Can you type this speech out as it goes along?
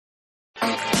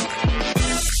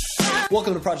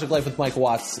Welcome to Project Life with Mike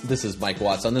Watts. This is Mike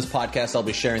Watts. On this podcast, I'll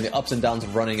be sharing the ups and downs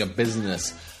of running a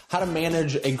business, how to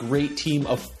manage a great team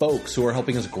of folks who are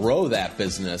helping us grow that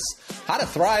business, how to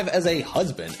thrive as a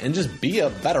husband and just be a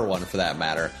better one for that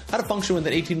matter, how to function with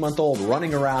an 18-month-old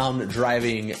running around,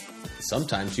 driving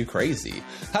sometimes you crazy,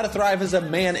 how to thrive as a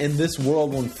man in this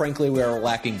world when frankly we are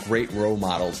lacking great role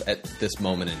models at this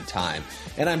moment in time.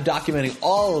 And I'm documenting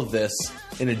all of this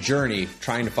in a journey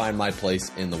trying to find my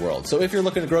place in the world. So if you're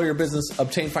looking to grow your business,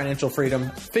 obtain financial freedom,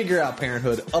 figure out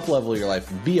parenthood, up-level your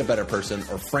life, be a better person,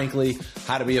 or frankly,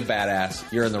 how to be a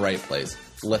badass, you're in the right place.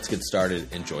 Let's get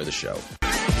started. Enjoy the show.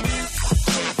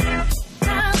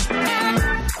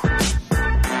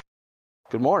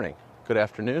 Good morning, good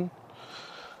afternoon,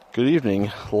 good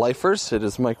evening, lifers. It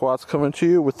is Mike Watts coming to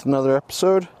you with another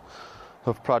episode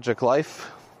of Project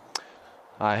Life.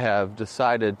 I have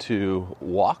decided to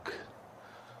walk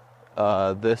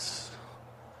this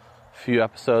few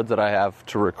episodes that I have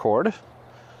to record.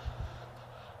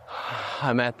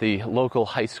 I'm at the local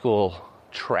high school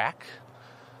track,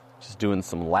 just doing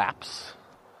some laps.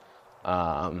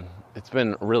 It's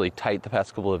been really tight the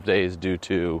past couple of days due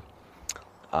to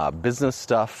business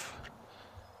stuff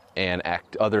and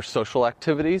other social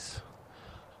activities.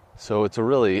 So it's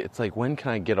like, when can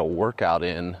I get a workout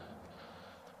in?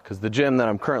 Because the gym that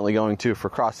I'm currently going to for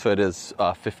CrossFit is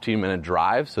a 15-minute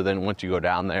drive. So then once you go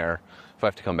down there, if I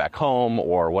have to come back home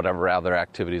or whatever other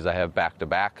activities I have back to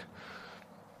back,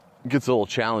 it gets a little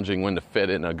challenging when to fit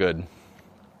in a good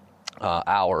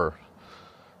hour,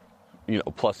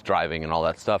 plus driving and all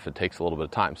that stuff. It takes a little bit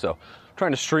of time. So I'm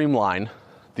trying to streamline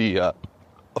the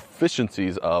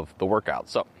efficiencies of the workout.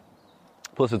 So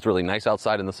plus it's really nice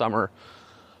outside in the summer.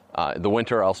 In the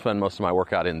winter, I'll spend most of my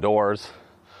workout indoors.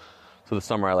 So the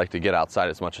summer, I like to get outside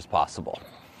as much as possible.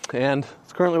 And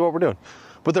it's currently what we're doing.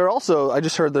 But I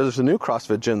just heard there's a new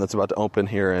CrossFit gym that's about to open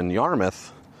here in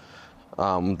Yarmouth,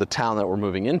 the town that we're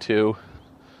moving into.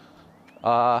 So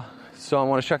I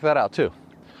want to check that out too.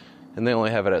 And they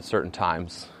only have it at certain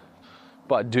times.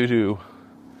 But due to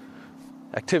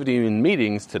activity and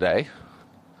meetings today,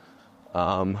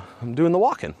 I'm doing the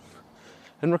walking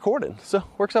and recording. So it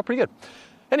works out pretty good.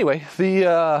 Anyway, these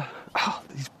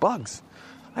bugs.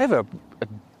 I have a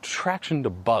attraction to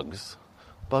bugs.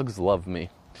 Bugs love me.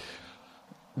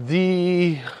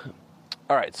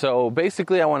 All right, so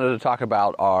basically I wanted to talk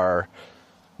about our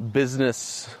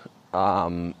business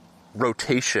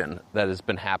rotation that has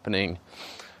been happening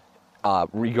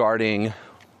regarding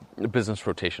business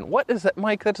rotation. What is that,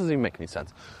 Mike? That doesn't even make any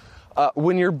sense.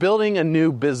 When you're building a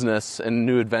new business and a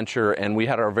new adventure, and we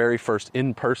had our very first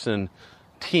in-person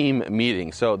team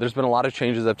meeting. So there's been a lot of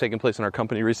changes that have taken place in our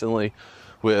company recently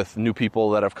with new people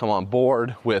that have come on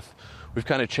board. We've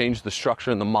kind of changed the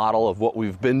structure and the model of what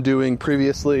we've been doing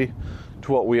previously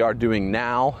to what we are doing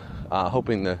now,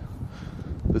 hoping that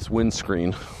this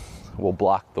windscreen will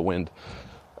block the wind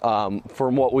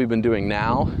from what we've been doing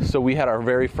now. So we had our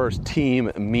very first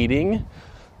team meeting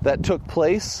that took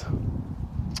place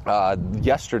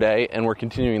yesterday, and we're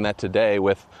continuing that today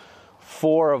with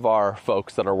 4 of our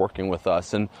folks that are working with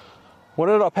us. And what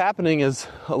ended up happening is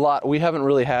we haven't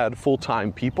really had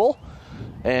full-time people,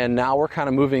 and now we're kind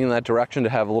of moving in that direction to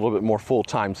have a little bit more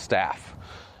full-time staff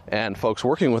and folks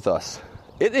working with us.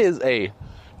 It is a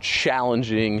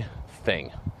challenging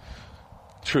thing,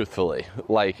 truthfully.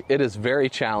 Like, it is very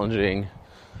challenging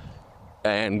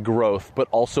and growth, but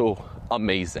also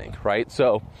amazing, right?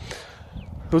 So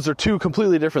those are 2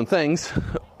 completely different things,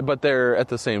 but they're at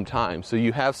the same time. So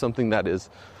you have something that is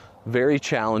very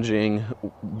challenging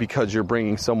because you're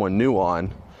bringing someone new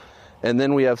on, and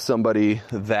then we have somebody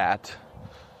that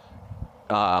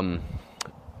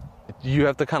you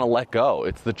have to kind of let go.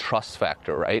 It's the trust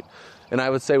factor, right? And I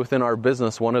would say within our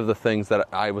business, one of the things that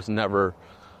I was never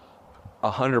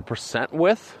 100%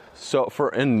 with,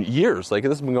 in years, like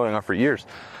this has been going on for years,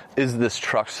 is this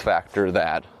trust factor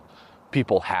that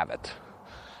people have it,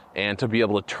 and to be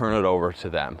able to turn it over to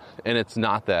them. And it's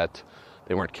not that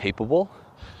they weren't capable.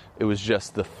 It was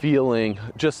just the feeling,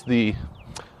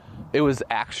 it was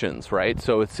actions, right?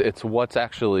 So it's what's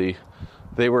actually,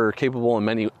 they were capable in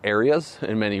many areas,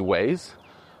 in many ways,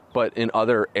 but in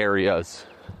other areas,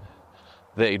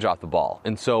 they dropped the ball.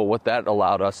 And so what that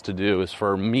allowed us to do is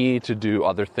for me to do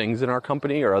other things in our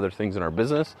company or other things in our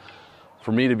business.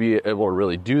 For me to be able to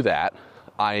really do that,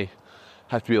 I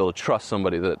have to be able to trust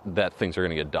somebody that things are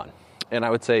going to get done. And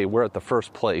I would say we're at the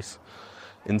first place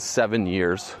in 7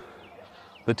 years.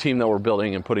 The team that we're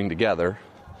building and putting together,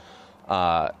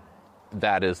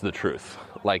 that is the truth.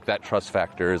 Like, that trust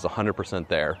factor is 100%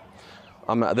 there.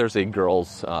 There's a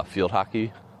girls' field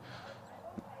hockey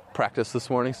practice this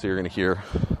morning, so you're going to hear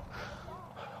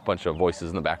a bunch of voices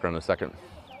in the background in a second.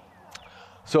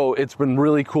 So it's been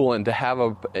really cool, and to have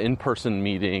a in-person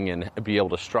meeting and be able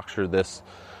to structure this,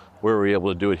 we were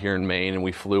able to do it here in Maine, and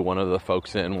we flew one of the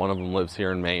folks in. One of them lives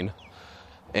here in Maine,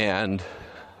 and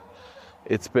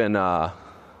it's been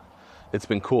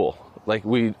cool. Like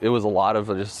it was a lot of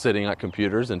just sitting at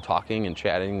computers and talking and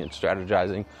chatting and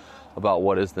strategizing about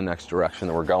what is the next direction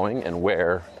that we're going and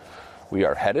where we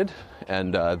are headed,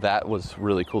 and that was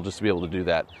really cool just to be able to do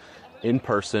that in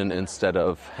person instead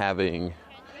of having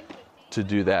to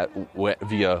do that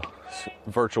via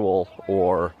virtual,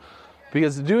 or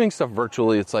because doing stuff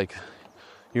virtually, it's like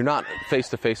you're not face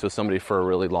to face with somebody for a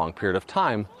really long period of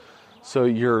time. So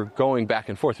you're going back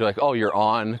and forth. You're like, oh, you're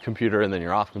on computer and then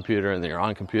you're off computer and then you're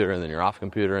on computer and then you're off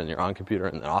computer and you're on computer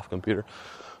and then off computer,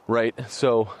 right?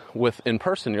 So with in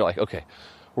person, you're like, okay,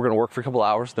 we're going to work for a couple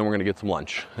hours, then we're going to get some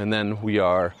lunch. And then we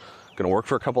are going to work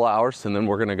for a couple hours, and then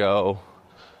we're going to go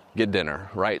get dinner,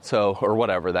 right? So, or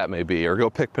whatever that may be, or go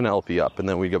pick Penelope up, and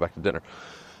then we go back to dinner.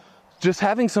 Just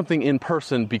having something in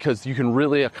person, because you can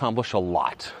really accomplish a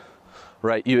lot,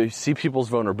 right? You see people's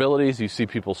vulnerabilities, you see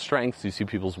people's strengths, you see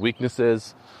people's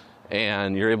weaknesses,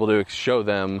 and you're able to show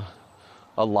them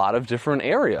a lot of different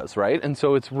areas, right? And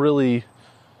so it's really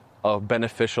a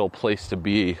beneficial place to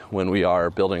be when we are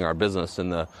building our business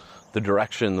and the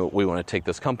direction that we want to take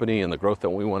this company and the growth that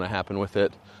we want to happen with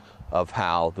it, of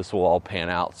how this will all pan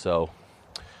out. So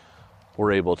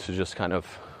we're able to just kind of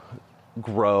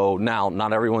grow. Now,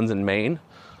 not everyone's in Maine,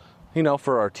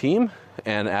 for our team.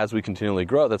 And as we continually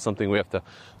grow, that's something we have to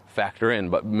factor in,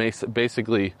 but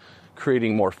basically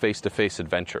creating more face-to-face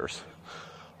adventures.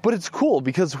 But it's cool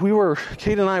because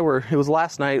Kate and I it was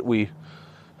last night,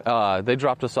 they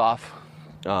dropped us off,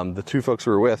 the two folks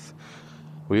we were with,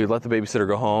 we let the babysitter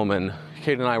go home, and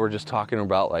Kate and I were just talking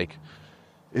about, like,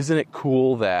 isn't it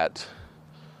cool that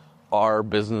our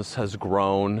business has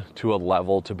grown to a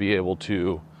level to be able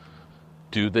to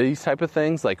do these type of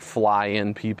things, like fly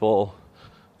in people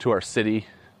to our city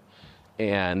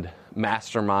and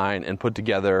mastermind and put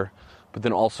together, but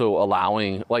then also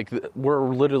allowing, like, we're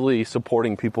literally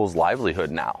supporting people's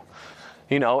livelihood now,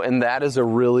 and that is a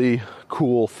really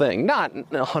cool thing. Not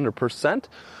 100%,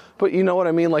 but you know what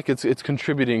I mean? Like, it's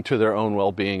contributing to their own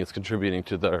well-being. It's contributing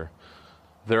to their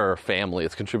family.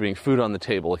 It's contributing food on the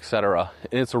table, etc.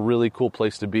 And it's a really cool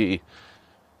place to be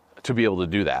able to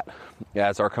do that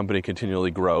as our company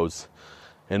continually grows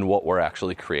and what we're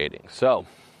actually creating. So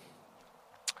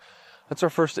that's our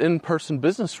first in-person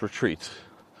business retreat.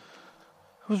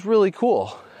 It was really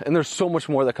cool. And there's so much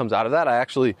more that comes out of that.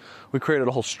 We created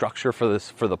a whole structure for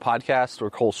the podcast, or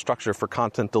a whole structure for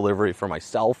content delivery for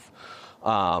myself.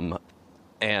 And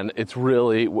it's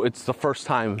the first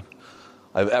time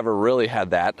I've ever really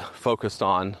had that focused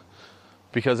on,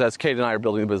 because as Kate and I are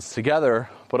building the business together,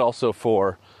 but also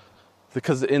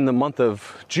because in the month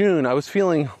of June, I was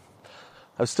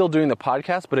still doing the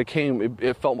podcast, but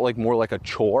it felt like more like a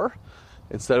chore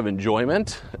instead of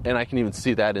enjoyment. And I can even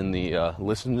see that in the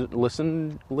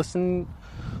listen,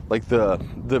 like the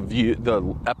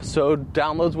episode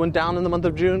downloads went down in the month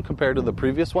of June compared to the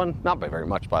previous one, not by very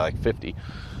much, by like 50.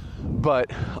 But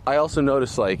I also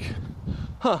noticed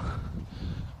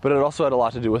but it also had a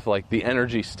lot to do with, like, the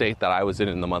energy state that I was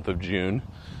in the month of June,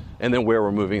 and then where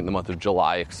we're moving in the month of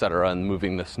July, etc., and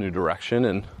moving this new direction.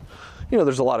 And,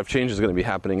 there's a lot of changes going to be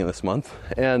happening in this month,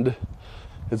 and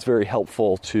it's very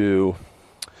helpful to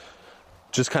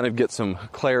just kind of get some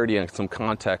clarity and some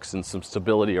context and some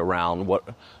stability around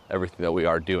everything that we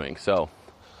are doing. So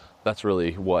that's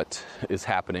really what is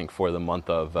happening for the month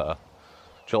of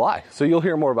July. So you'll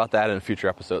hear more about that in future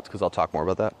episodes, because I'll talk more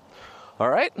about that.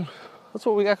 All right. That's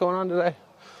what we got going on today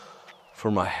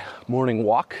for my morning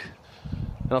walk.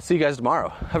 And I'll see you guys tomorrow.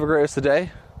 Have a great rest of the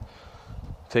day.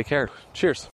 Take care.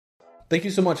 Cheers. Thank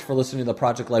you so much for listening to the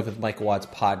Project Life with Mike Watts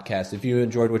podcast. If you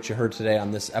enjoyed what you heard today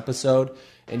on this episode,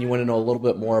 and you want to know a little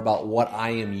bit more about what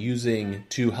I am using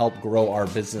to help grow our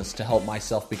business, to help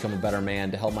myself become a better man,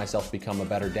 to help myself become a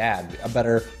better dad, a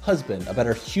better husband, a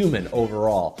better human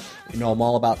overall. I'm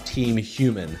all about team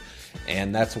human.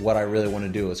 And that's what I really want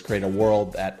to do, is create a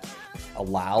world that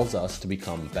allows us to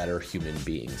become better human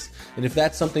beings. And if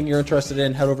that's something you're interested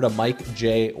in, head over to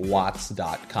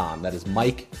MikeJWatts.com. That is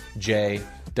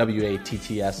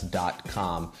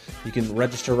MikeJWatts.com. You can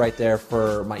register right there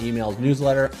for my email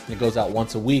newsletter. It goes out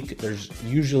once a week. There's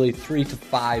usually 3 to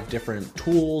 5 different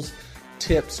tools,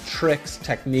 tips, tricks,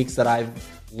 techniques that I've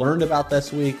learned about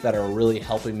this week that are really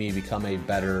helping me become a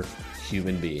better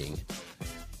human being.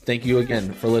 Thank you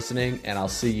again for listening, and I'll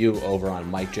see you over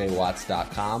on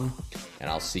MikeJWatts.com, and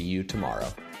I'll see you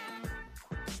tomorrow.